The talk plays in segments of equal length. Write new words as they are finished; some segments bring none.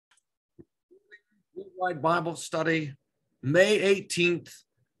Worldwide Bible Study, May 18th,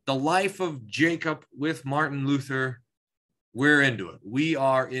 the life of Jacob with Martin Luther. We're into it. We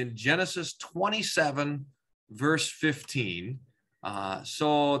are in Genesis 27, verse 15.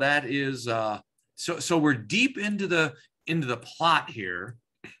 So that is so we're deep into the plot here.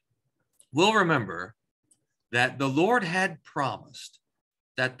 We'll remember that the Lord had promised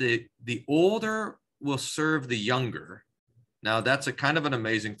that the older will serve the younger. Now that's a kind of an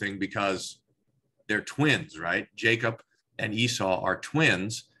amazing thing because they're twins, right? Jacob and Esau are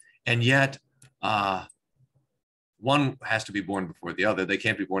twins, and yet one has to be born before the other. They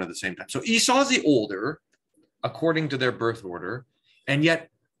can't be born at the same time. So Esau's the older, according to their birth order, and yet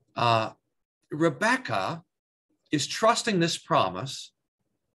Rebekah is trusting this promise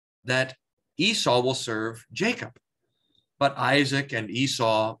that Esau will serve Jacob. But Isaac and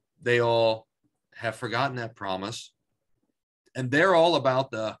Esau, they all have forgotten that promise, and they're all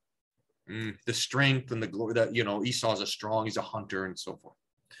about the strength and the glory that, Esau's he's a hunter and so forth.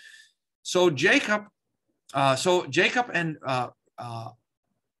 So Jacob and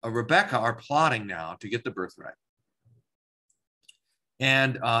Rebekah are plotting now to get the birthright.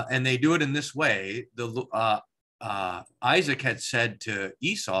 And they do it in this way. Isaac had said to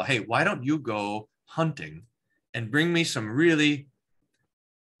Esau, hey, why don't you go hunting and bring me some really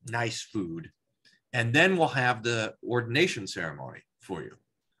nice food, and then we'll have the ordination ceremony for you.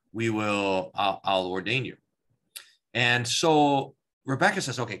 I'll ordain you. And so Rebekah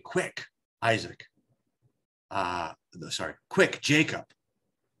says, okay, quick, quick, Jacob,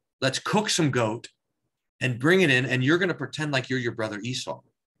 let's cook some goat and bring it in, and you're going to pretend like you're your brother Esau.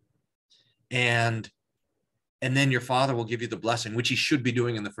 And then your father will give you the blessing, which he should be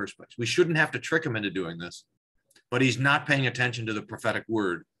doing in the first place. We shouldn't have to trick him into doing this, but he's not paying attention to the prophetic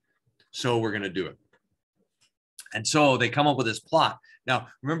word. So we're going to do it. And so they come up with this plot. Now,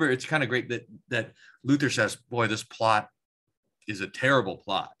 remember, it's kind of great that Luther says, boy, this plot is a terrible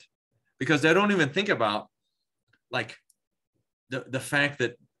plot, because they don't even think about like the fact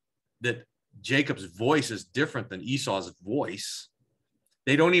that Jacob's voice is different than Esau's voice.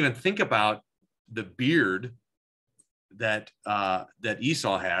 They don't even think about the beard that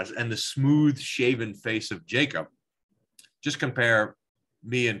Esau has and the smooth shaven face of Jacob. Just compare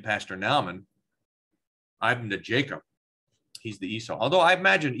me and Pastor Nauman. I'm the Jacob. He's the Esau. Although I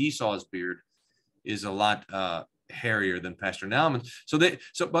imagine Esau's beard is a lot hairier than Pastor Nauman.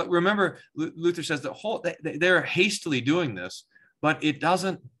 But remember, Luther says they're hastily doing this, but it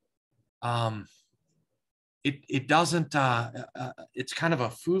doesn't. It's kind of a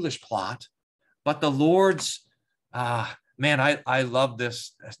foolish plot. But the Lord's I love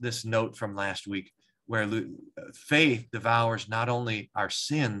this note from last week, where faith devours not only our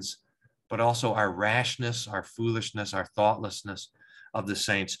sins, but also our rashness, our foolishness, our thoughtlessness of the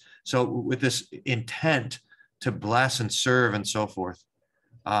saints. So with this intent to bless and serve and so forth,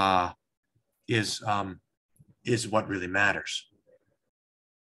 is what really matters.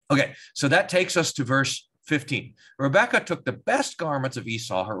 Okay, so that takes us to verse 15. Rebekah took the best garments of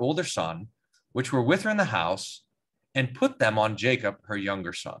Esau, her older son, which were with her in the house, and put them on Jacob, her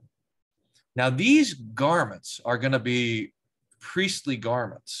younger son. Now, these garments are going to be priestly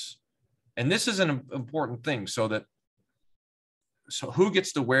garments. And this is an important thing, so who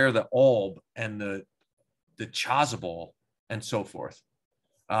gets to wear the alb and the chasuble and so forth.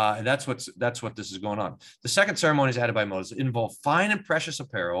 And that's what this is going on. The second ceremony is added by Moses. It involved fine and precious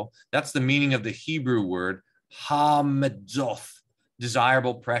apparel. That's the meaning of the Hebrew word ha-medzoth,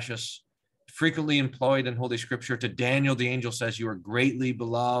 desirable, precious, frequently employed in Holy Scripture. To Daniel, the angel says, you are greatly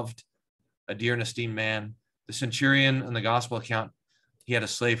beloved, a dear and esteemed man. The centurion in the gospel account, he had a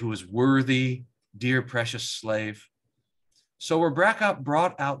slave who was worthy, dear, precious slave. So Rebekah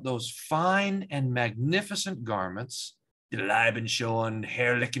brought out those fine and magnificent garments, die Leibenschoen,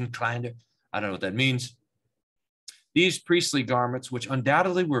 herrlichen Kleider. I don't know what that means. These priestly garments, which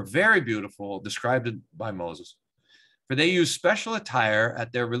undoubtedly were very beautiful, described by Moses, for they use special attire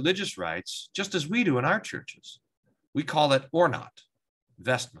at their religious rites, just as we do in our churches. We call it ornat,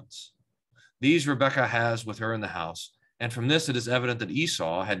 vestments. These Rebekah has with her in the house, and from this it is evident that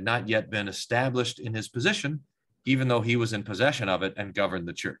Esau had not yet been established in his position, even though he was in possession of it and governed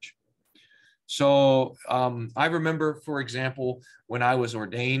the church. So I remember, for example, when I was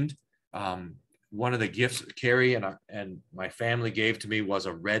ordained, one of the gifts Carrie and my family gave to me was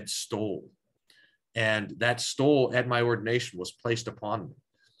a red stole. And that stole at my ordination was placed upon me.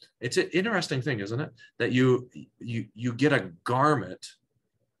 It's an interesting thing, isn't it? That you get a garment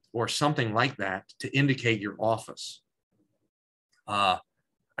or something like that to indicate your office. I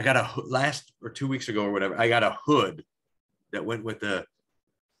got last or 2 weeks ago or whatever, I got a hood that went with the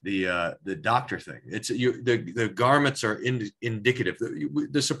the doctor thing. It's the garments are indicative.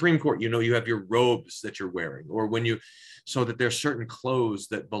 The Supreme Court, you have your robes that you're wearing, or when you, so that there's certain clothes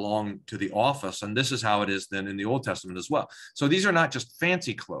that belong to the office, and this is how it is then in the Old Testament as well. So these are not just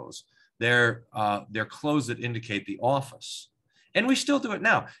fancy clothes; they're clothes that indicate the office, and we still do it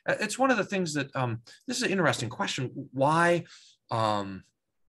now. It's one of the things that this is an interesting question. Why?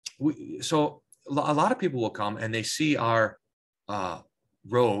 So a lot of people will come and they see our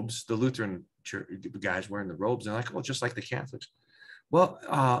robes, the Lutheran church guys wearing the robes, and like, well, just like the Catholics. Well,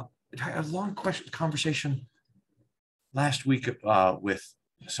 I had a long conversation last week with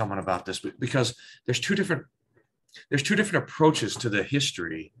someone about this, because there's two different approaches to the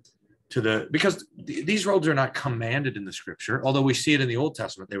history, because these robes are not commanded in the scripture, although we see it in the Old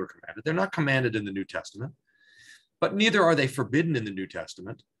Testament, they were commanded. They're not commanded in the New Testament, but neither are they forbidden in the New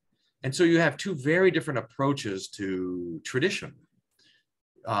Testament. And so you have two very different approaches to tradition.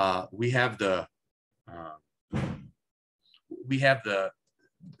 We have the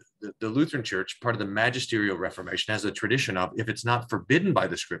Lutheran Church, part of the Magisterial Reformation, has a tradition of, if it's not forbidden by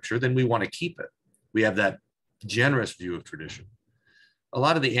the scripture, then we want to keep it. We have that generous view of tradition. A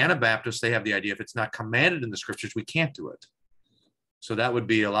lot of the Anabaptists, they have the idea, if it's not commanded in the scriptures, we can't do it. So that would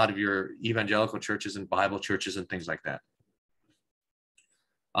be a lot of your evangelical churches and Bible churches and things like that.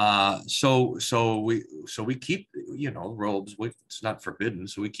 So we keep, robes. It's not forbidden,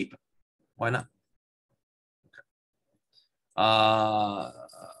 so we keep it. Why not? Okay.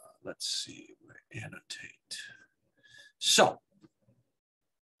 Let's see. Annotate. So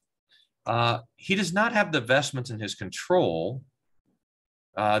he does not have the vestments in his control.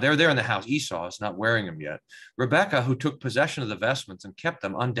 They're there in the house. Esau is not wearing them yet. Rebekah, who took possession of the vestments and kept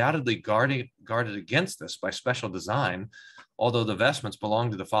them, undoubtedly guarded against this by special design, although the vestments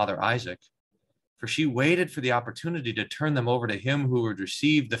belonged to the father Isaac, for she waited for the opportunity to turn them over to him who would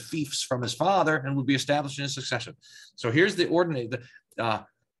receive the fiefs from his father and would be established in his succession. So here's the ordinary.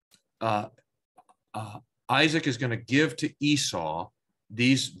 Isaac is going to give to Esau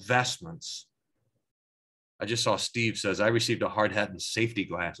these vestments. I just saw Steve says, I received a hard hat and safety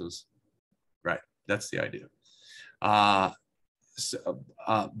glasses. Right, that's the idea. But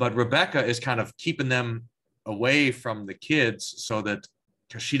Rebekah is kind of keeping them away from the kids, so that,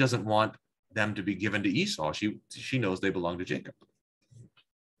 because she doesn't want them to be given to Esau. She knows they belong to Jacob.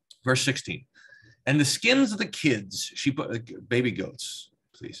 Verse 16. And the skins of the kids, she put, baby goats,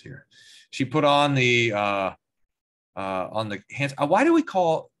 please here. She put on the hands. Why do we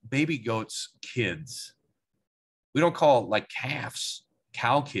call baby goats kids? We don't call like calves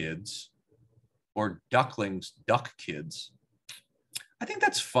cow kids, or ducklings duck kids. I think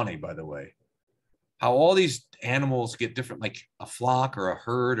that's funny, by the way, how all these animals get different, like a flock or a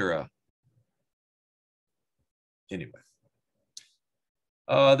herd or anyway.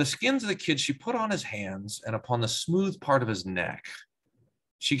 The skins of the kids she put on his hands and upon the smooth part of his neck.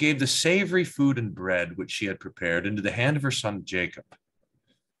 She gave the savory food and bread which she had prepared into the hand of her son Jacob.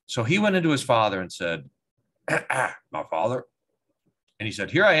 So he went into his father and said, my father. And he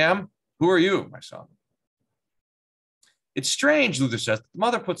said, here I am. Who are you, my son? It's strange, Luther says, the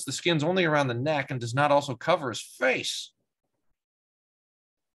mother puts the skins only around the neck and does not also cover his face.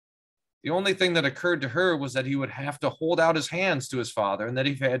 The only thing that occurred to her was that he would have to hold out his hands to his father, and that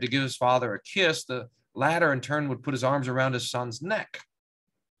if he had to give his father a kiss, the latter in turn would put his arms around his son's neck.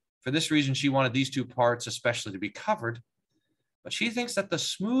 For this reason, she wanted these two parts especially to be covered. But she thinks that the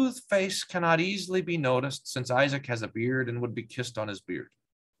smooth face cannot easily be noticed, since Isaac has a beard and would be kissed on his beard.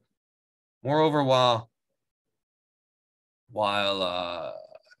 Moreover, while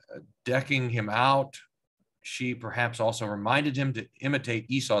decking him out, she perhaps also reminded him to imitate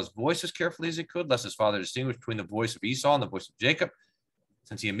Esau's voice as carefully as he could, lest his father distinguish between the voice of Esau and the voice of Jacob,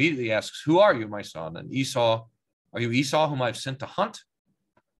 since he immediately asks, who are you, my son? And Esau, are you Esau whom I've sent to hunt?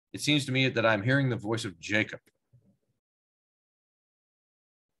 It seems to me that I'm hearing the voice of Jacob.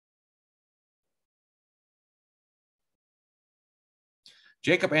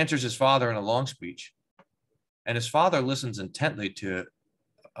 Jacob answers his father in a long speech, and his father listens intently to it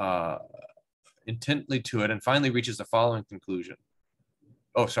and finally reaches the following conclusion.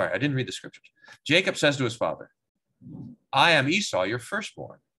 Oh, sorry, I didn't read the scriptures. Jacob says to his father, I am Esau, your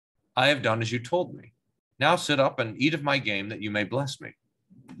firstborn. I have done as you told me. Now sit up and eat of my game that you may bless me.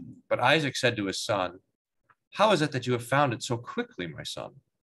 But Isaac said to his son, how is it that you have found it so quickly, my son?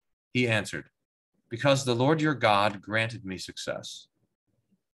 He answered, because the Lord your God granted me success.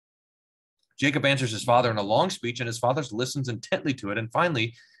 Jacob answers his father in a long speech, and his father listens intently to it and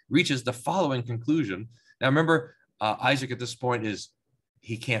finally reaches the following conclusion. Now remember, Isaac at this point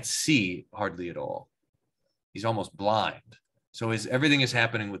he can't see hardly at all. He's almost blind. So everything is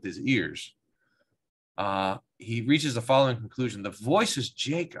happening with his ears. He reaches the following conclusion. The voice is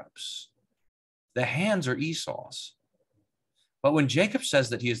Jacob's. The hands are Esau's. But when Jacob says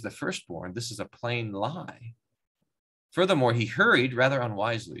that he is the firstborn, this is a plain lie. Furthermore, he hurried rather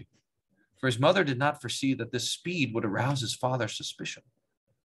unwisely, for his mother did not foresee that this speed would arouse his father's suspicion.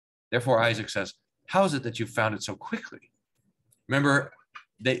 Therefore, Isaac says, how is it that you found it so quickly? Remember,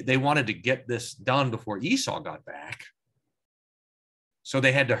 they wanted to get this done before Esau got back. So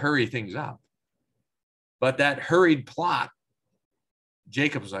they had to hurry things up. But that hurried plot,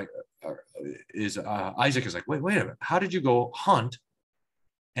 Jacob was like, Isaac is like, wait a minute. How did you go hunt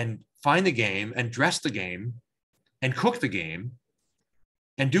and find the game and dress the game and cook the game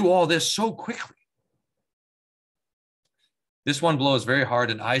and do all this so quickly? This one blows very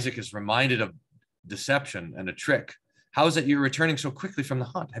hard, and Isaac is reminded of deception and a trick. How is it you're returning so quickly from the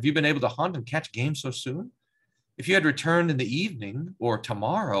hunt? Have you been able to hunt and catch game so soon? If you had returned in the evening or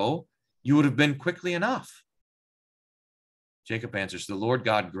tomorrow, you would have been quickly enough. Jacob answers, the Lord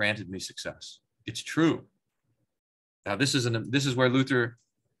God granted me success. It's true. Now, this is where Luther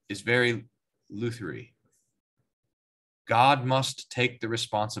is very Luthery. God must take the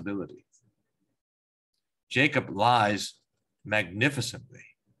responsibility. Jacob lies magnificently.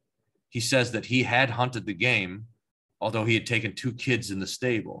 He says that he had hunted the game, although he had taken 2 kids in the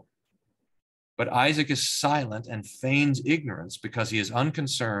stable. But Isaac is silent and feigns ignorance because he is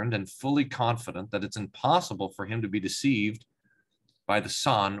unconcerned and fully confident that it's impossible for him to be deceived by the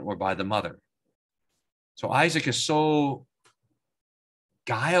son or by the mother. So Isaac is so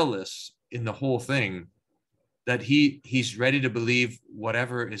guileless in the whole thing that he's ready to believe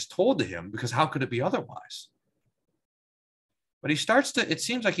whatever is told to him, because how could it be otherwise? But it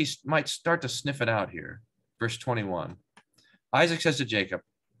seems like he might start to sniff it out here. Verse 21. Isaac says to Jacob,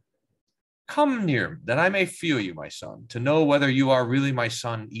 come near, that I may feel you, my son, to know whether you are really my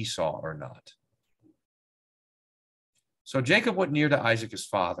son Esau or not. So Jacob went near to Isaac his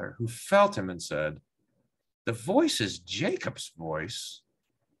father, who felt him and said, the voice is Jacob's voice,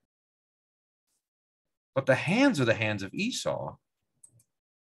 but the hands are the hands of Esau.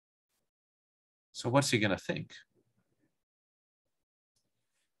 So what's he going to think?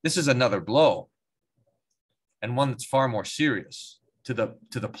 This is another blow, and one that's far more serious to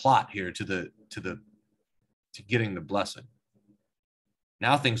the plot here, to getting the blessing.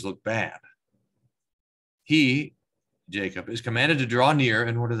 Now things look bad. Jacob, is commanded to draw near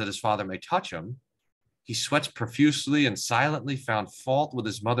in order that his father may touch him. He sweats profusely and silently found fault with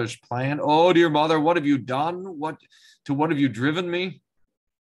his mother's plan. Oh, dear mother, what have you done? What have you driven me?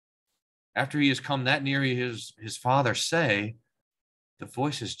 After he has come that near, his father say, the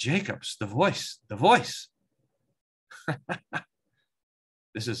voice is Jacob's, the voice.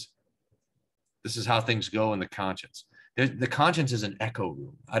 This is how things go in the conscience. The conscience is an echo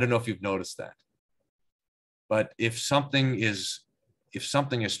room. I don't know if you've noticed that. But if something is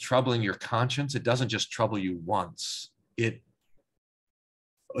troubling your conscience, it doesn't just trouble you once. It's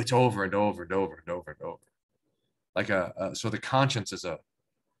over and over and over and over and over. Like so the conscience is an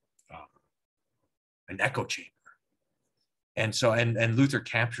echo chamber. And so and Luther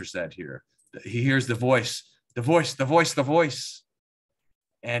captures that here. He hears the voice.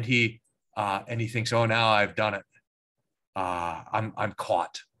 And he thinks, oh, now I've done it. I'm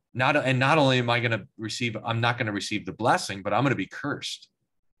caught. Not only am I going to receive, I'm not going to receive the blessing, but I'm going to be cursed.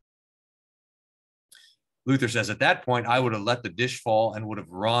 Luther says, at that point, I would have let the dish fall and would have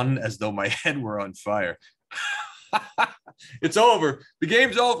run as though my head were on fire. It's over. The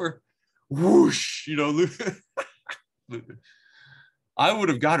game's over. Whoosh, Luther. I would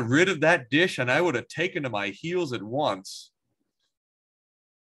have got rid of that dish and I would have taken to my heels at once.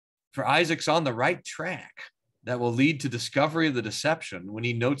 For Isaac's on the right track that will lead to discovery of the deception when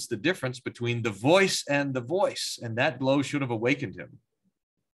he notes the difference between the voice and the voice, and that blow should have awakened him.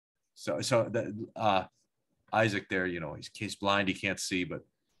 Isaac there, he's blind, he can't see, but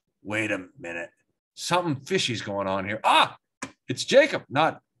wait a minute, something fishy's going on here. It's Jacob,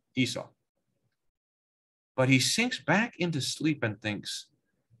 not Esau. But he sinks back into sleep and thinks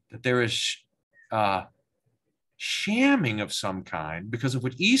that there is shamming of some kind, because of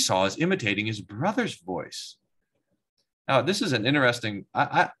which Esau is imitating his brother's voice. Now, this is an interesting,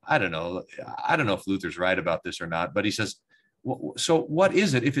 I don't know if Luther's right about this or not, but he says, so what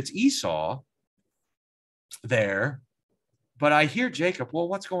is it if it's Esau there, but I hear Jacob? Well,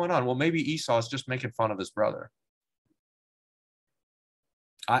 what's going on? Well, maybe Esau is just making fun of his brother.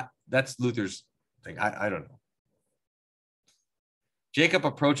 That's Luther's thing. I don't know. Jacob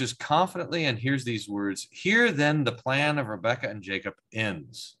approaches confidently and hears these words. Here then the plan of Rebekah and Jacob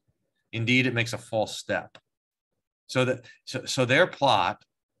ends. Indeed, it makes a false step. So their plot,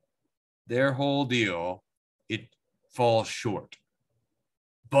 their whole deal, it falls short.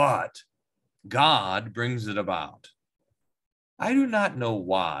 But God brings it about. I do not know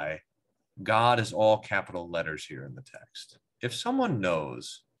why God is all capital letters here in the text. If someone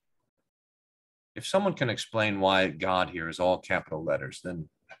knows, if someone can explain why God here is all capital letters, then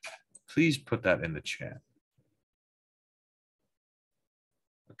please put that in the chat.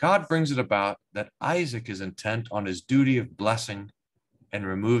 God brings it about that Isaac is intent on his duty of blessing and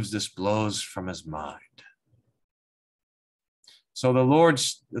removes this blows from his mind. So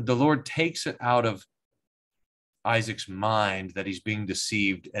the Lord takes it out of Isaac's mind that he's being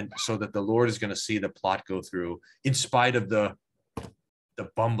deceived, and so that the Lord is going to see the plot go through in spite of the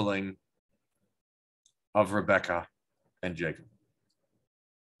bumbling of Rebekah and Jacob.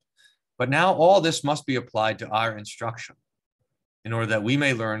 But now all this must be applied to our instruction in order that we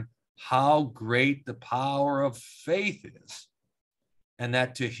may learn how great the power of faith is, and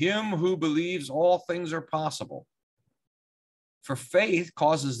that to him who believes all things are possible. For faith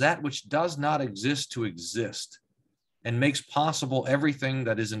causes that which does not exist to exist, and makes possible everything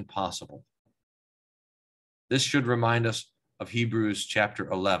that is impossible. This should remind us of Hebrews chapter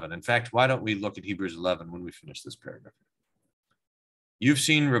 11. In fact, why don't we look at Hebrews 11 when we finish this paragraph? You've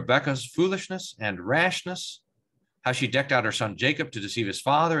seen Rebekah's foolishness and rashness, how she decked out her son Jacob to deceive his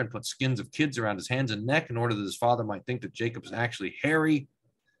father and put skins of kids around his hands and neck in order that his father might think that Jacob is actually hairy.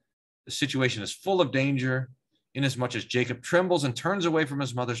 The situation is full of danger, inasmuch as Jacob trembles and turns away from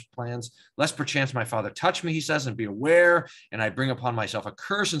his mother's plans, lest perchance my father touch me, he says, and be aware, and I bring upon myself a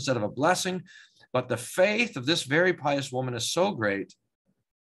curse instead of a blessing. But the faith of this very pious woman is so great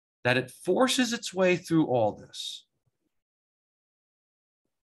that it forces its way through all this.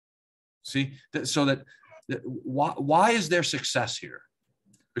 See, so that why is there success here?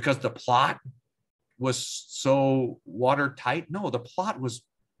 Because the plot was so watertight? No, the plot was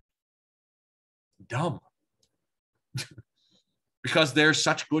dumb. Because they're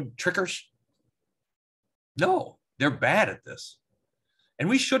such good trickers? No, they're bad at this. And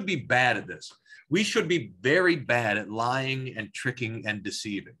we should be bad at this. We should be very bad at lying and tricking and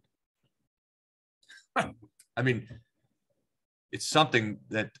deceiving. I mean, it's something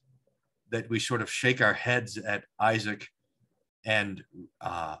that we sort of shake our heads at Isaac and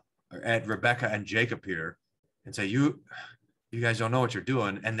at Rebekah and Jacob here and say, you guys don't know what you're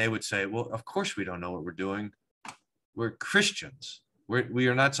doing. And they would say, well, of course we don't know what we're doing. We're Christians. We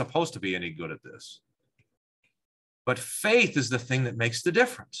are not supposed to be any good at this. But faith is the thing that makes the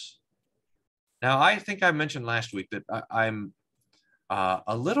difference. Now, I think I mentioned last week that I'm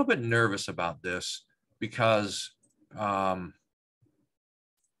a little bit nervous about this because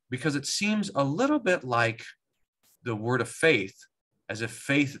it seems a little bit like the word of faith, as if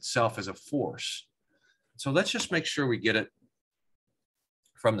faith itself is a force. So let's just make sure we get it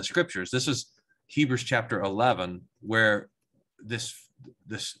from the scriptures. This is Hebrews chapter 11, where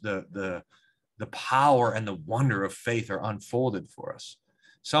the power and the wonder of faith are unfolded for us.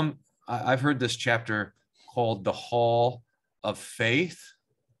 I've heard this chapter called the Hall of Faith,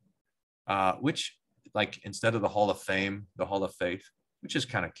 which, like, instead of the Hall of Fame, the Hall of Faith, which is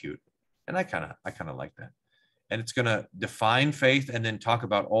kind of cute, and I kind of like that. And it's going to define faith and then talk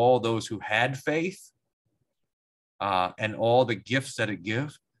about all those who had faith and all the gifts that it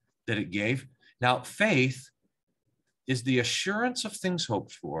gave. Now, faith is the assurance of things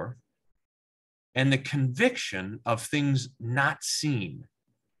hoped for and the conviction of things not seen.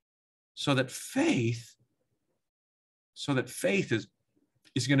 So that faith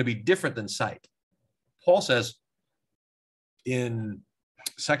is going to be different than sight. Paul says in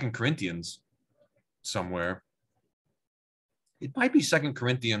 2 Corinthians somewhere, it might be 2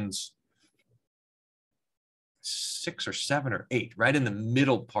 Corinthians 6 or 7 or 8, right in the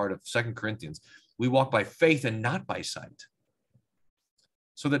middle part of 2 Corinthians. We walk by faith and not by sight.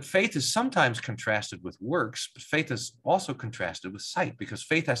 So that faith is sometimes contrasted with works, but faith is also contrasted with sight, because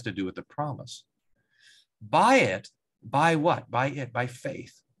faith has to do with the promise. By what? By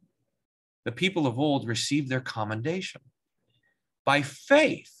faith. The people of old received their commendation. By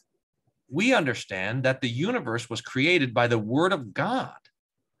faith, we understand that the universe was created by the word of God,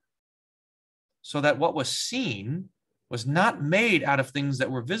 so that what was seen was not made out of things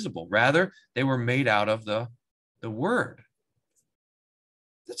that were visible. Rather, they were made out of the word.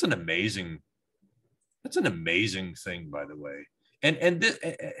 That's an amazing thing, by the way. And this,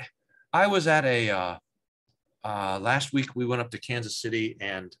 I was at a last week. We went up to Kansas City,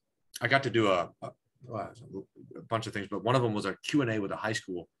 and I got to do a bunch of things, but one of them was a Q&A with the high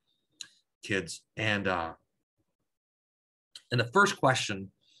school kids, and the first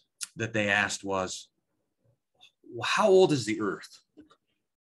question that they asked was, how old is the earth?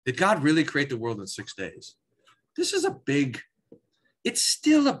 Did God really create the world in 6 days? This is it's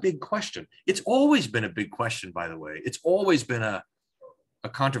still a big question. It's always been a big question, by the way. It's always been a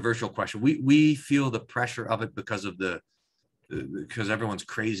controversial question. We feel the pressure of it because everyone's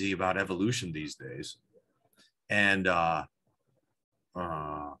crazy about evolution these days. And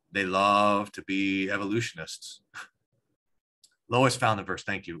they love to be evolutionists. Lois found the verse.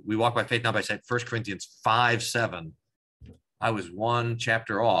 Thank you. We walk by faith, not by sight. 1 Corinthians 5:7. I was one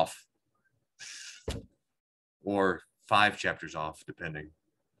chapter off, or 5 chapters off, depending.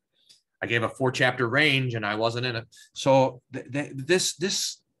 I gave a 4-chapter range, and I wasn't in it. So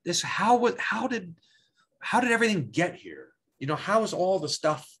how did everything get here? You know, how is all the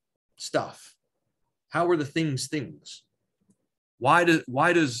stuff? How are the things? Why does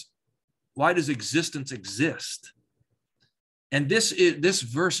existence exist? And this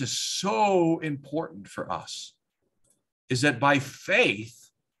verse is so important for us, is that by faith,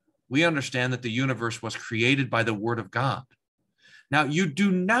 we understand that the universe was created by the word of God. Now,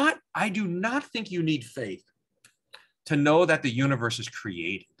 I do not think you need faith to know that the universe is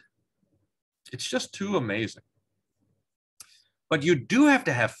created. It's just too amazing. But you do have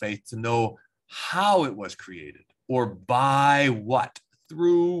to have faith to know how it was created, or by what,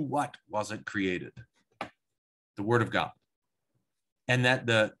 through what was it created? The word of God. And that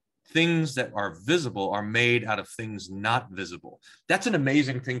the things that are visible are made out of things not visible. That's an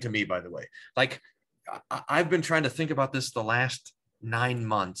amazing thing to me, by the way. Like, I've been trying to think about this the last 9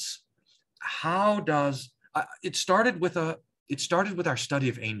 months. How does it started with our study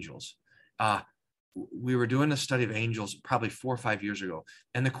of angels. We were doing a study of angels probably 4 or 5 years ago.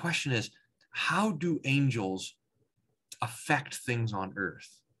 And the question is, how do angels affect things on earth?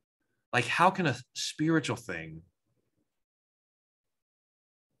 Like, how can a spiritual thing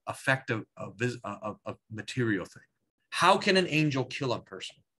affect a material thing? How can an angel kill a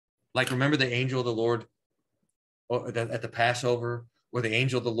person? Like, remember the angel of the Lord at the Passover, where the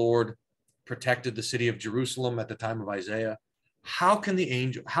angel of the Lord protected the city of Jerusalem at the time of Isaiah? How can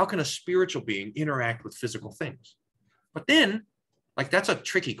a spiritual being interact with physical things? But then, like, that's a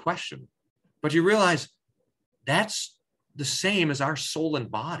tricky question. But you realize that's the same as our soul and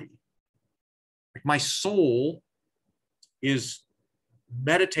body. Like, my soul is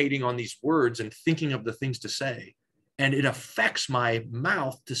meditating on these words and thinking of the things to say, and it affects my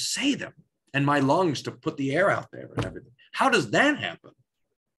mouth to say them and my lungs to put the air out there and everything. How does that happen?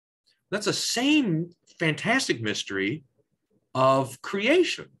 That's the same fantastic mystery of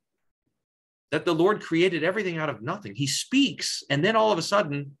creation, that the Lord created everything out of nothing. He speaks, and then all of a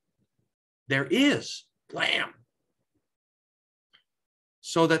sudden there is, blam.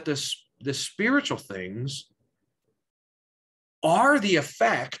 So that the spiritual things are the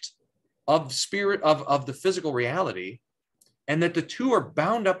effect of the physical reality, and that the two are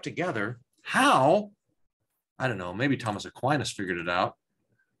bound up together. How? I don't know. Maybe Thomas Aquinas figured it out.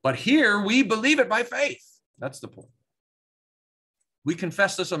 But here we believe it by faith. That's the point. We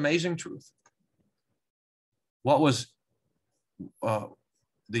confess this amazing truth. What was the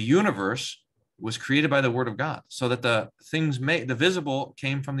universe was created by the word of God, so that the visible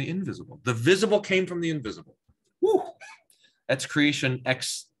came from the invisible. The visible came from the invisible. Woo! That's creation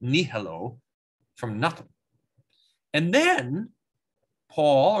ex nihilo, from nothing. And then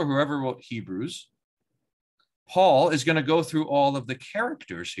Paul, or whoever wrote Hebrews, Paul is going to go through all of the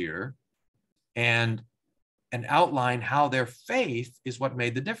characters here and outline how their faith is what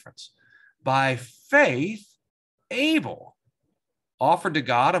made the difference. By faith, Abel offered to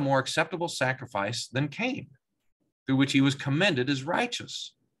God a more acceptable sacrifice than Cain, through which he was commended as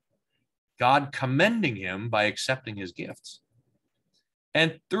righteous, God commending him by accepting his gifts.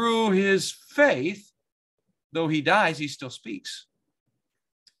 And through his faith, though he dies, he still speaks.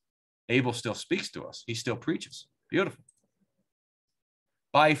 Abel still speaks to us. He still preaches. Beautiful.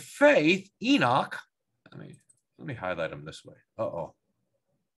 By faith, Enoch, let me highlight him this way.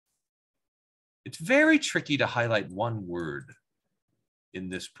 It's very tricky to highlight one word in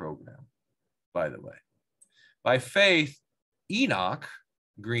this program, by the way. By faith, Enoch,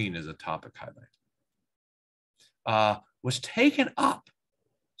 green is a topic highlight, was taken up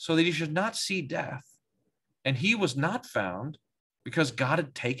so that he should not see death. And he was not found because God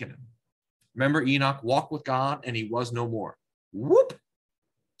had taken him. Remember, Enoch walked with God and he was no more. Whoop!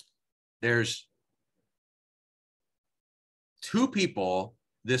 There's 2 people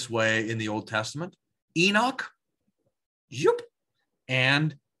this way in the Old Testament: Enoch, yoop,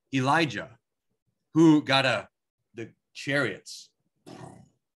 and Elijah, who got the chariots,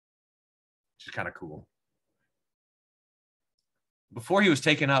 which is kind of cool. Before he was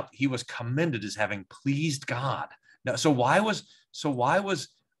taken up, he was commended as having pleased God. Now, so why was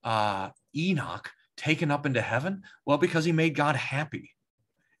Enoch taken up into heaven? Well, because he made God happy.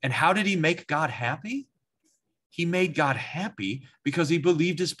 And how did he make God happy? He made God happy because he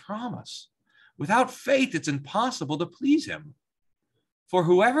believed his promise. Without faith, it's impossible to please him. For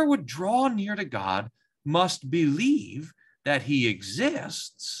whoever would draw near to God must believe that he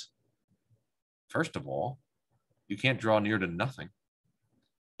exists. First of all, you can't draw near to nothing.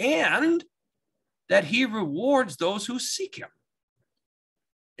 And that he rewards those who seek him.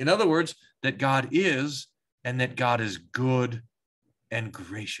 In other words, that God is, and that God is good and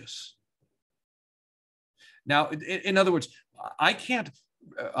gracious. Now, in other words, I can't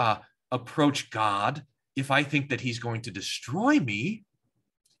approach God if I think that he's going to destroy me.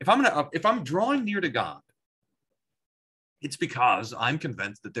 If I'm drawing near to God, it's because I'm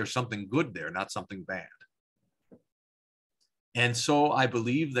convinced that there's something good there, not something bad. And so I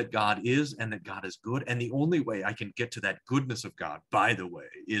believe that God is and that God is good. And the only way I can get to that goodness of God, by the way,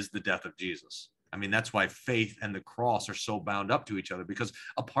 is the death of Jesus. I mean, that's why faith and the cross are so bound up to each other, because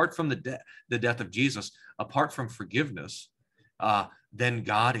apart from the death of Jesus, apart from forgiveness, then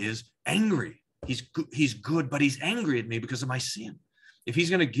God is angry. He's good, but he's angry at me because of my sin. If he's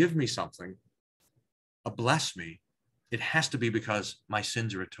going to give me something, bless me, it has to be because my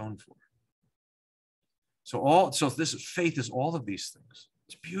sins are atoned for. So this faith is all of these things.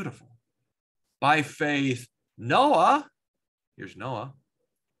 It's beautiful. By faith, Noah, here's Noah,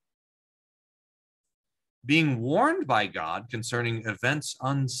 being warned by God concerning events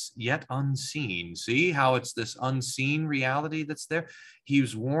yet unseen. See how it's this unseen reality that's there? He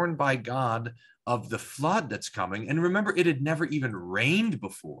was warned by God of the flood that's coming. And remember, it had never even rained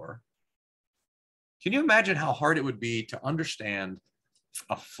before. Can you imagine how hard it would be to understand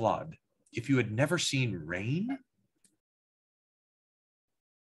a flood if you had never seen rain?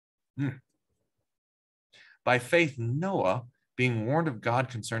 By faith, Noah, being warned of God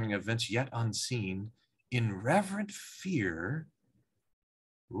concerning events yet unseen, in reverent fear,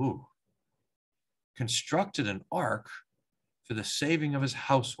 constructed an ark for the saving of his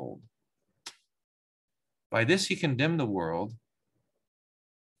household. By this he condemned the world.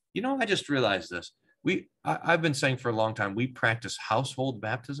 You know, I just realized this. I've been saying for a long time, we practice household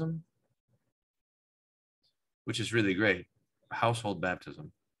baptism, which is really great. Household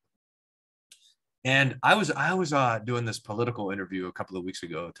baptism. And I was doing this political interview a couple of weeks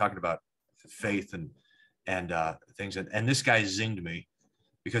ago, talking about faith and things. And this guy zinged me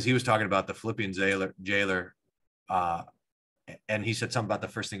because he was talking about the Philippian jailer. And he said something about the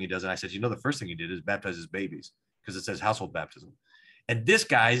first thing he does. And I said, the first thing he did is baptize his babies, because it says household baptism. And this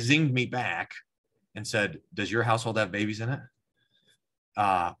guy zinged me back and said, does your household have babies in it?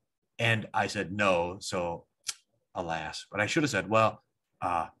 And I said, no. So alas, but I should have said, well,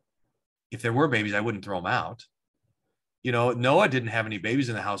 if there were babies, I wouldn't throw them out. Noah didn't have any babies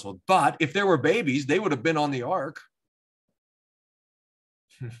in the household, but if there were babies, they would have been on the ark.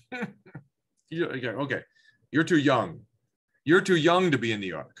 Okay. You're too young. You're too young to be in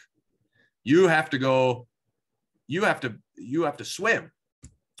the ark. You have to swim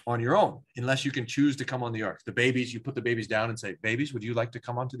on your own, unless you can choose to come on the ark. The babies, you put the babies down and say, babies, would you like to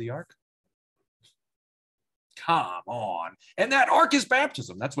come onto the ark? Come on. And that ark is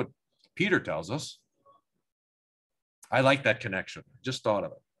baptism. That's what Peter tells us. I like that connection. Just thought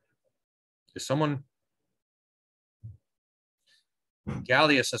of it. Is someone...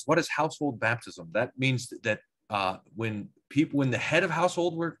 Gallia says, what is household baptism? That means that when the head of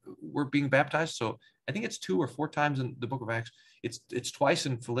household were being baptized. So I think it's 2 or 4 times in the book of Acts. It's twice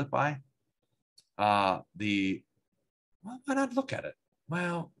in Philippi. Why not look at it?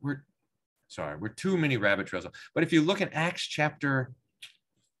 Well, we're too many rabbit trails. But if you look at Acts chapter,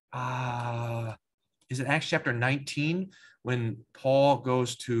 is it Acts chapter 19, when Paul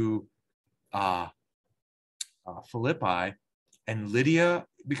goes to Philippi, and Lydia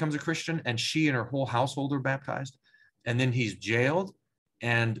becomes a Christian, and she and her whole household are baptized. And then he's jailed,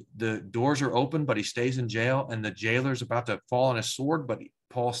 and the doors are open, but he stays in jail, and the jailer's about to fall on his sword, but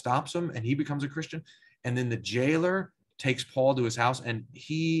Paul stops him, and he becomes a Christian. And then the jailer takes Paul to his house, and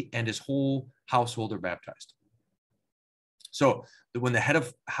he and his whole household are baptized. So when the head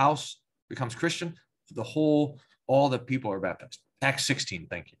of house becomes Christian, all the people are baptized. Acts 16,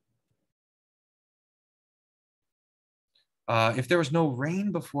 thank you. If there was no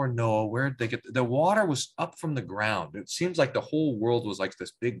rain before Noah, where did they get? The water was up from the ground. It seems like the whole world was like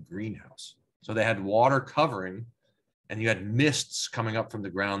this big greenhouse. So they had water covering, and you had mists coming up from the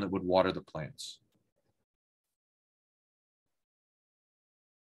ground that would water the plants.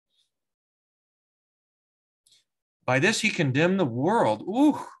 By this he condemned the world.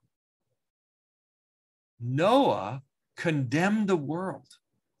 Noah condemned the world.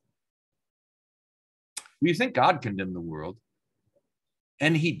 You think God condemned the world,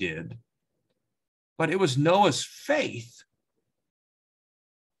 and he did, but it was Noah's faith.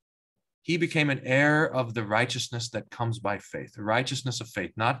 He became an heir of the righteousness that comes by faith, the righteousness of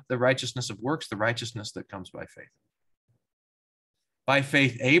faith, not the righteousness of works, the righteousness that comes by faith. By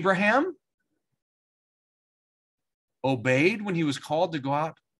faith, Abraham obeyed when he was called to go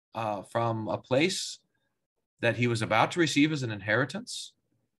out from a place that he was about to receive as an inheritance.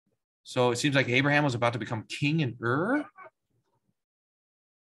 So it seems like Abraham was about to become king in Ur.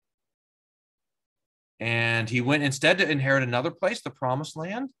 And he went instead to inherit another place, the promised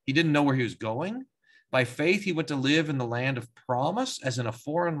land. He didn't know where he was going. By faith, he went to live in the land of promise, as in a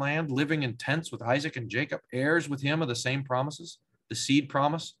foreign land, living in tents with Isaac and Jacob, heirs with him of the same promises, the seed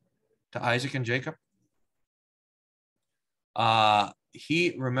promise to Isaac and Jacob.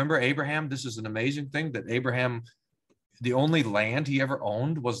 Remember Abraham, this is an amazing thing, that Abraham, the only land he ever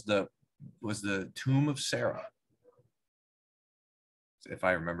owned was the tomb of Sarah, if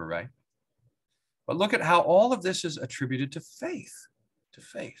I remember right. But look at how all of this is attributed to faith,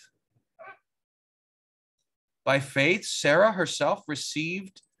 By faith, Sarah herself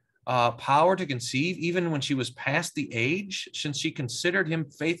received power to conceive even when she was past the age, since she considered him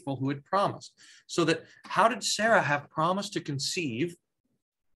faithful who had promised. So that, how did Sarah have promised to conceive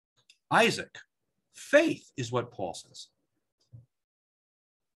Isaac? Faith is what Paul says.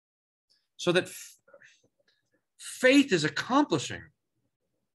 So that faith is accomplishing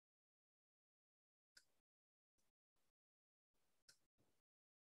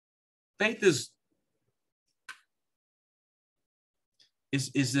faith is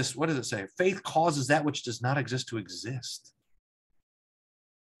this, what does it say? Faith causes that which does not exist to exist.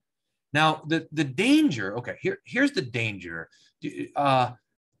 Now, the danger, okay, here's the danger,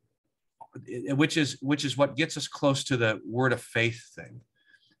 which is what gets us close to the word of faith thing,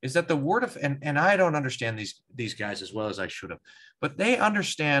 is that the word of, and I don't understand these guys as well as I should have, but they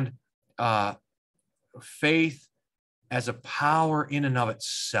understand faith as a power in and of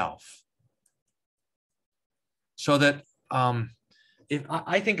itself. So that if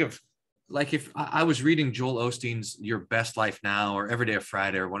I think of, like, if I was reading Joel Osteen's Your Best Life Now or Every Day of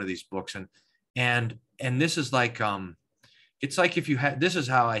Friday or one of these books, and this is like, it's like if you had, this is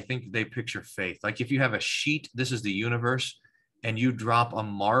how I think they picture faith. Like if you have a sheet, this is the universe, and you drop a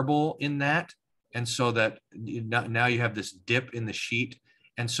marble in that, and so that now you have this dip in the sheet,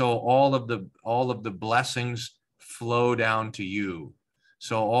 and so all of the blessings flow down to you.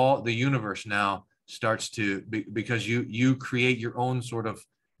 So all the universe now starts to, because you create your own sort of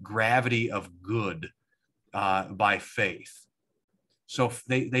gravity of good by faith. So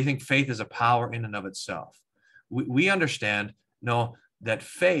they think faith is a power in and of itself. We understand, no, that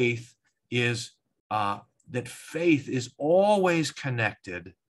faith is always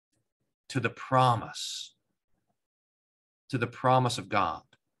connected to the promise of God.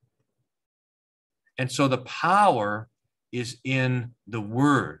 And so the power is in the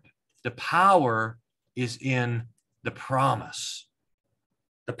word. The power is in the promise.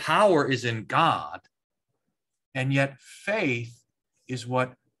 The power is in God, and yet faith is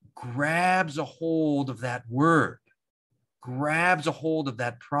what grabs a hold of that word, grabs a hold of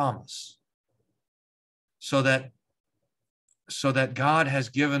that promise, so that God has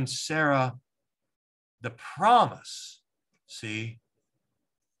given Sarah the promise. See,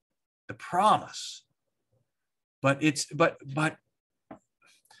 the promise, but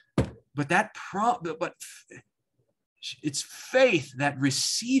it's faith that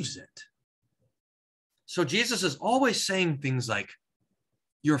receives it. So Jesus is always saying things like,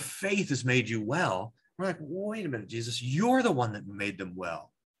 your faith has made you well. We're like, wait a minute, Jesus, you're the one that made them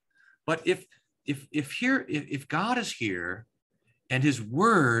well. But if God is here and his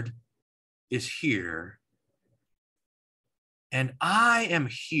word is here, and I am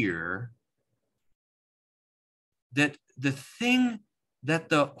here, that the thing that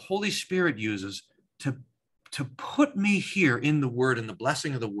the Holy Spirit uses to put me here in the word and the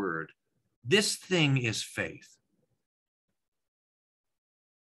blessing of the word, this thing is faith.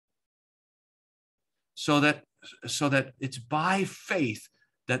 So that it's by faith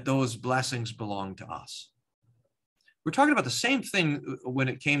that those blessings belong to us. We're talking about the same thing when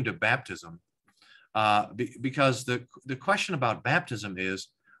it came to baptism, because the question about baptism is,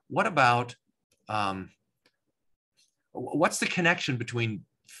 what about, what's the connection between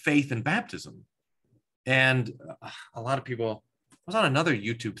faith and baptism? And a lot of people, I was on another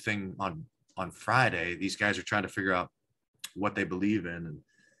YouTube thing on Friday. These guys are trying to figure out what they believe in, and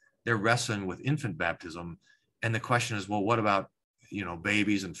they're wrestling with infant baptism. And the question is, well, what about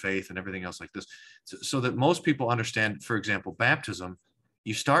babies and faith and everything else like this, so that most people understand. For example, baptism,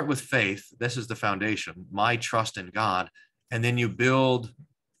 you start with faith. This is the foundation, my trust in God, and then you build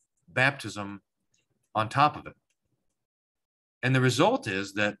baptism on top of it. And the result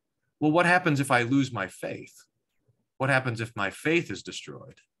is that, well, what happens if I lose my faith? What happens if my faith is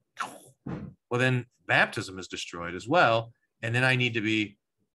destroyed? Well, then baptism is destroyed as well. And then I need to be,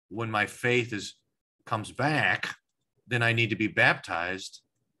 when my faith comes back, then I need to be baptized.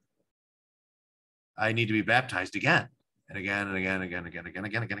 I need to be baptized again and again and again, again, again, again,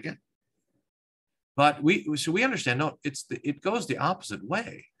 again, again, again. But we understand, no, it goes the opposite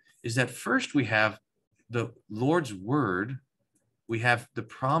way, is that first we have the Lord's word, we have the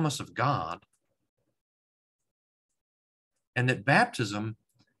promise of God, and that baptism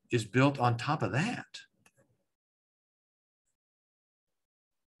is built on top of that.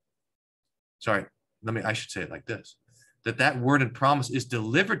 Sorry, I should say it like this, that word and promise is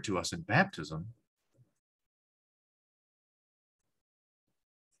delivered to us in baptism,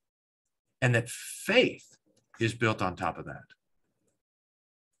 and that faith is built on top of that.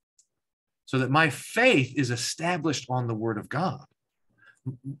 So that my faith is established on the word of God.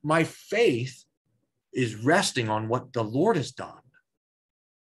 My faith is resting on what the Lord has done.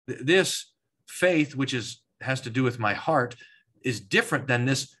 This faith, which has to do with my heart, is different than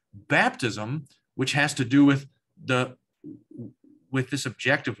this baptism, which has to do with this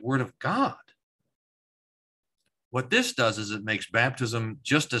objective word of God. What this does is it makes baptism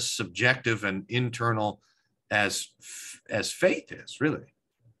just as subjective and internal as faith is, really.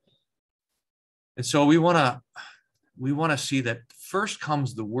 And so we want to see that first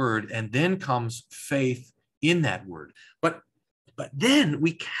comes the word, and then comes faith in that word. But then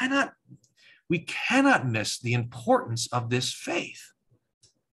we cannot miss the importance of this faith.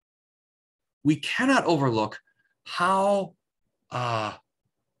 We cannot overlook how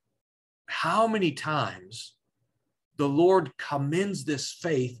many times the Lord commends this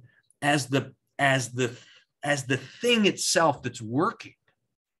faith as the thing itself that's working.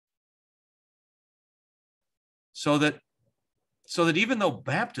 So that even though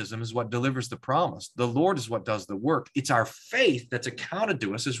baptism is what delivers the promise, the Lord is what does the work. It's our faith that's accounted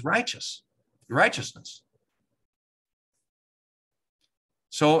to us as righteousness.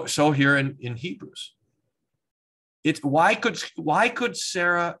 So here in Hebrews, it's why could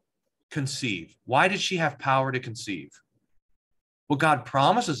Sarah conceive? Why did she have power to conceive? Well, God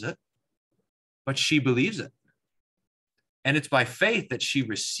promises it, but she believes it. And it's by faith that she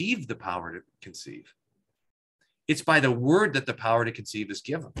received the power to conceive. It's by the word that the power to conceive is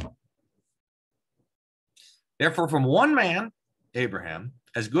given. Therefore, from one man, Abraham,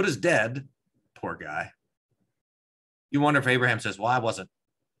 as good as dead, poor guy. You wonder if Abraham says, well, I was a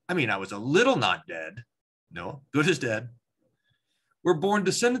little not dead. No, good as dead. Were born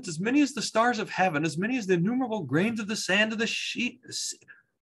descendants as many as the stars of heaven, as many as the innumerable grains of the sand of the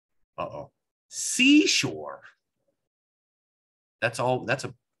seashore. That's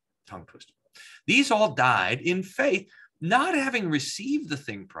a tongue twister. These all died in faith, not having received the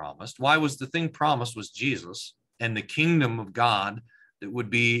thing promised. Why was the thing promised? Was Jesus and the kingdom of God that would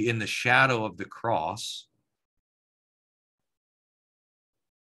be in the shadow of the cross.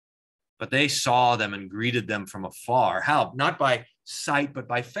 But they saw them and greeted them from afar. How? Not by sight, but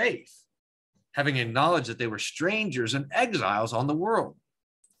by faith, having acknowledged that they were strangers and exiles on the world.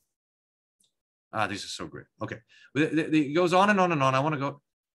 These are so great. Okay. It goes on and on and on. I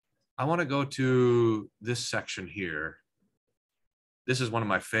want to go to this section here. This is one of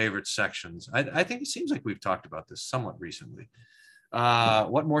my favorite sections. I think it seems like we've talked about this somewhat recently.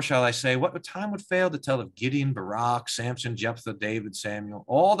 What more shall I say? What time would fail to tell of Gideon, Barak, Samson, Jephthah, David, Samuel,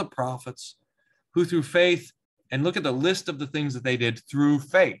 all the prophets who through faith, and look at the list of the things that they did through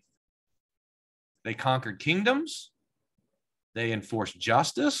faith. They conquered kingdoms. They enforced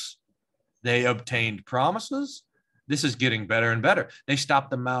justice. They obtained promises. This is getting better and better. They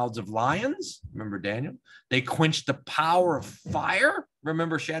stopped the mouths of lions. Remember Daniel? They quenched the power of fire.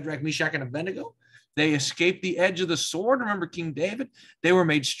 Remember Shadrach, Meshach, and Abednego? They escaped the edge of the sword. Remember King David? They were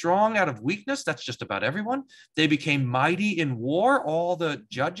made strong out of weakness. That's just about everyone. They became mighty in war, all the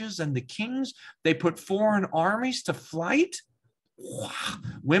judges and the kings. They put foreign armies to flight. Wow.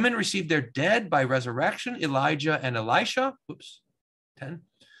 Women received their dead by resurrection, Elijah and Elisha. 10.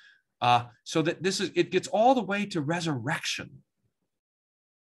 So that it gets all the way to resurrection.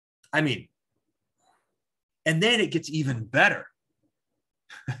 And then it gets even better.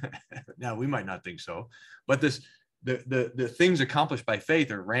 Now we might not think so, but the things accomplished by faith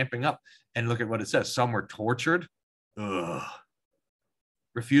are ramping up. And look at what it says. Some were tortured,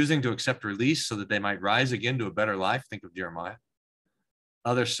 refusing to accept release so that they might rise again to a better life. Think of Jeremiah.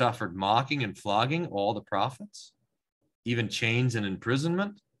 Others suffered mocking and flogging, all the prophets, even chains and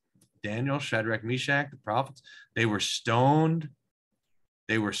imprisonment. Daniel, Shadrach, Meshach, the prophets, they were stoned.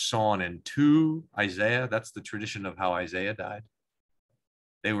 They were sawn in two. Isaiah, that's the tradition of how Isaiah died.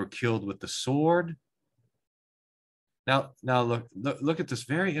 They were killed with the sword. Now look at this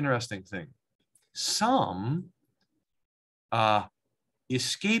very interesting thing. Some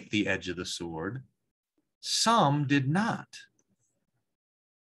escaped the edge of the sword. Some did not.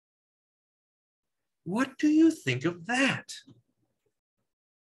 What do you think of that?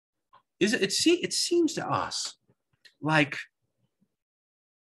 It seems to us like,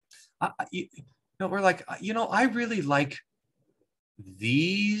 we're like, I really like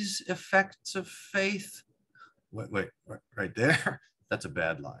these effects of faith. Wait, right there. That's a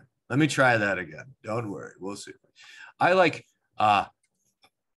bad line. Let me try that again. Don't worry, we'll see. I want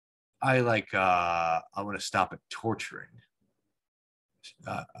to stop at torturing.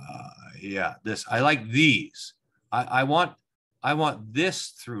 Yeah, this, I like these. I want this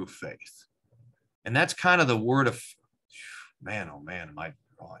through faith. And that's kind of the word of, man, oh man, am I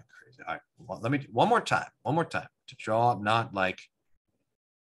drawing crazy? All right, well, let me, one more time to draw, not like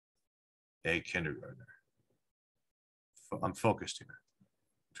a kindergartner. I'm focused here.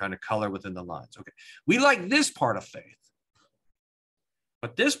 I'm trying to color within the lines. Okay, we like this part of faith,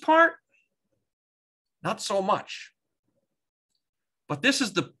 but this part, not so much. But this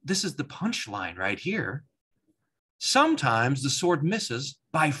is the punchline right here. Sometimes the sword misses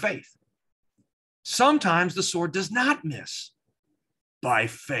by faith. Sometimes the sword does not miss by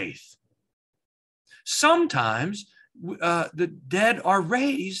faith. Sometimes the dead are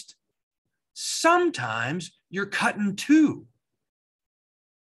raised. Sometimes you're cut in two.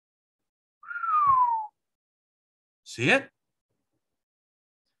 See it?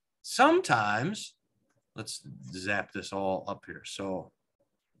 Sometimes, let's zap this all up here. So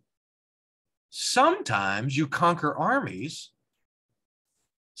sometimes you conquer armies.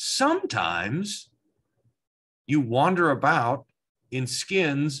 Sometimes you wander about in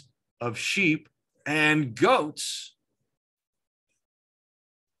skins of sheep and goats,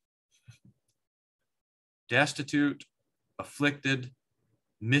 destitute, afflicted,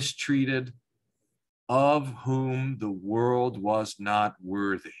 mistreated, of whom the world was not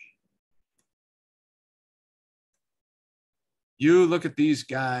worthy. You look at these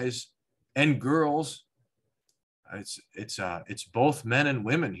guys and girls. It's both men and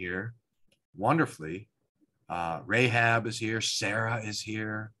women here, wonderfully. Rahab is here. Sarah is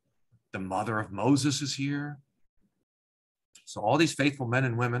here. The mother of Moses is here. So all these faithful men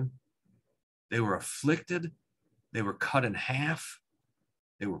and women, they were afflicted. They were cut in half.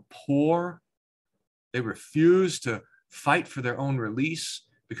 They were poor. They refused to fight for their own release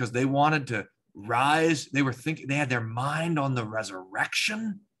because they wanted to rise. They were thinking, they had their mind on the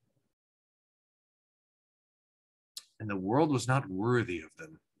resurrection. And the world was not worthy of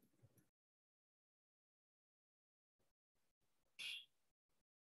them.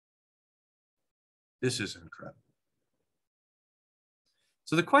 This is incredible.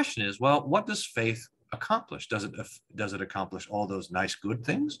 So the question is, well, what does faith accomplish? Does it accomplish all those nice, good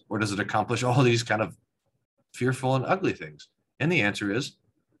things? Or does it accomplish all these kind of fearful and ugly things? And the answer is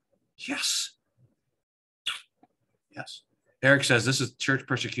yes. Yes. Eric says this is church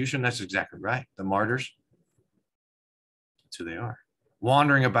persecution. That's exactly right. The martyrs, that's who they are.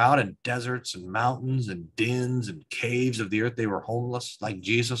 Wandering about in deserts and mountains and dens and caves of the earth. They were homeless, like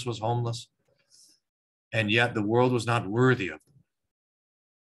Jesus was homeless. And yet the world was not worthy of them.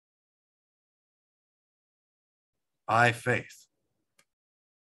 By faith.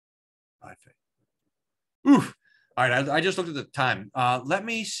 By faith. Oof. All right, I just looked at the time. Let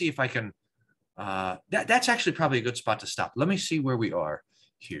me see if I can, that's actually probably a good spot to stop. Let me see where we are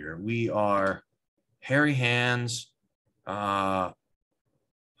here. We are hairy hands.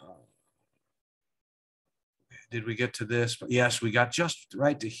 Did we get to this? But yes, we got just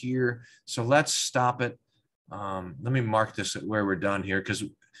right to here. So let's stop it. Let me mark this at where we're done here.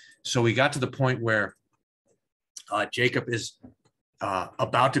 So we got to the point where Jacob is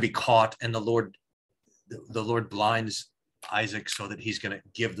about to be caught, and the Lord blinds Isaac so that he's going to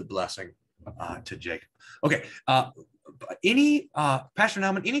give the blessing to Jacob. Okay. Pastor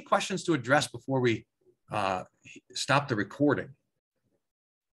Nauman, any questions to address before we stop the recording?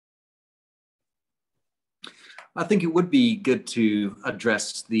 I think it would be good to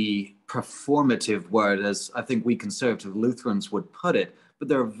address the performative word, as I think we conservative Lutherans would put it, but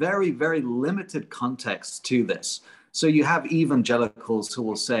there are very, very limited contexts to this. So you have evangelicals who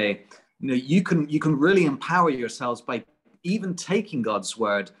will say, you can really empower yourselves by even taking God's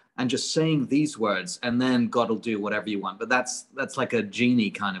word and just saying these words, and then God will do whatever you want. But that's like a genie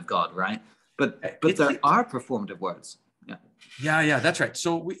kind of God, right? But there are performative words. Yeah, that's right.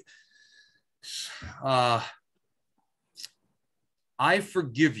 So I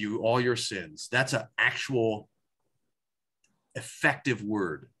forgive you all your sins. That's an actual effective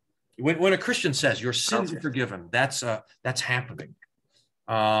word. When a Christian says your sins are forgiven, that's happening.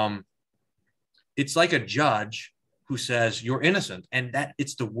 It's like a judge who says you're innocent, and that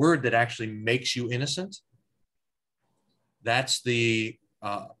it's the word that actually makes you innocent. That's the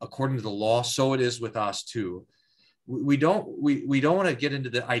according to the law. So it is with us too. We don't want to get into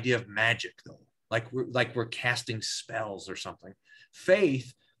the idea of magic though, like we're casting spells or something.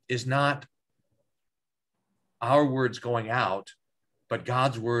 Faith is not our words going out, but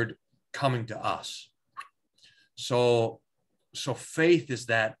God's word coming to us. So faith is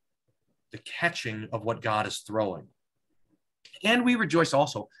that the catching of what God is throwing. And we rejoice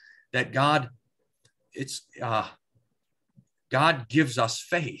also that God gives us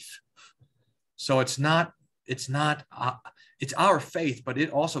faith. So it's our faith, but it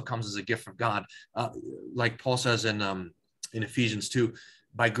also comes as a gift from God. Like Paul says in Ephesians 2,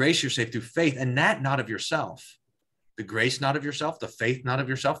 by grace you're saved through faith, and that not of yourself. The grace not of yourself, the faith not of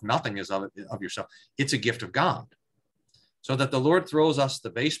yourself, nothing is of yourself. It's a gift of God. So that the Lord throws us the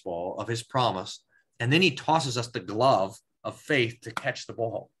baseball of his promise, and then he tosses us the glove of faith to catch the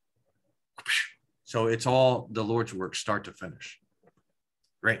ball. So it's all the Lord's work, start to finish.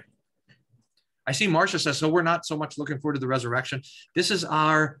 Great. I see Marcia says, so we're not so much looking forward to the resurrection. This is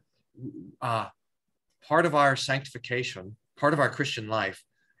our part of our sanctification, part of our Christian life,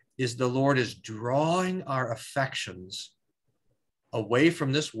 is the Lord is drawing our affections away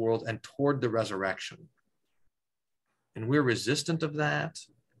from this world and toward the resurrection. And we're resistant of that.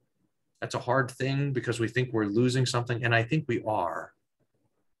 That's a hard thing because we think we're losing something, and I think we are.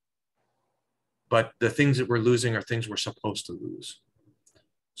 But the things that we're losing are things we're supposed to lose.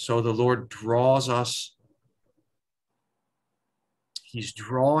 So the Lord draws us. He's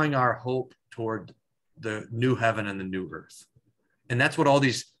drawing our hope toward the new heaven and the new earth. And that's what all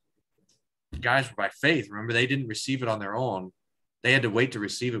these guys were by faith. Remember, they didn't receive it on their own. They had to wait to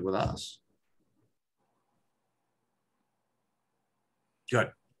receive it with us.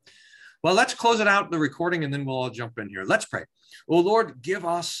 Good. Well, let's close it out, the recording, and then we'll all jump in here. Let's pray. Oh, Lord, give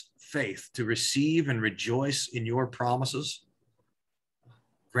us faith to receive and rejoice in your promises.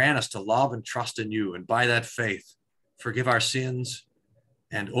 Grant us to love and trust in you, and by that faith, forgive our sins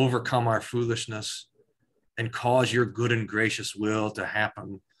and overcome our foolishness, and cause your good and gracious will to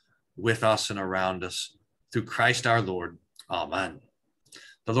happen with us and around us. Through Christ our Lord. Amen.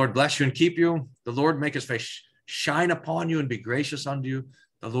 The Lord bless you and keep you. The Lord make his face shine upon you and be gracious unto you.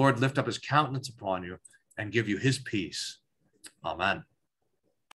 The Lord lift up his countenance upon you and give you his peace. Amen.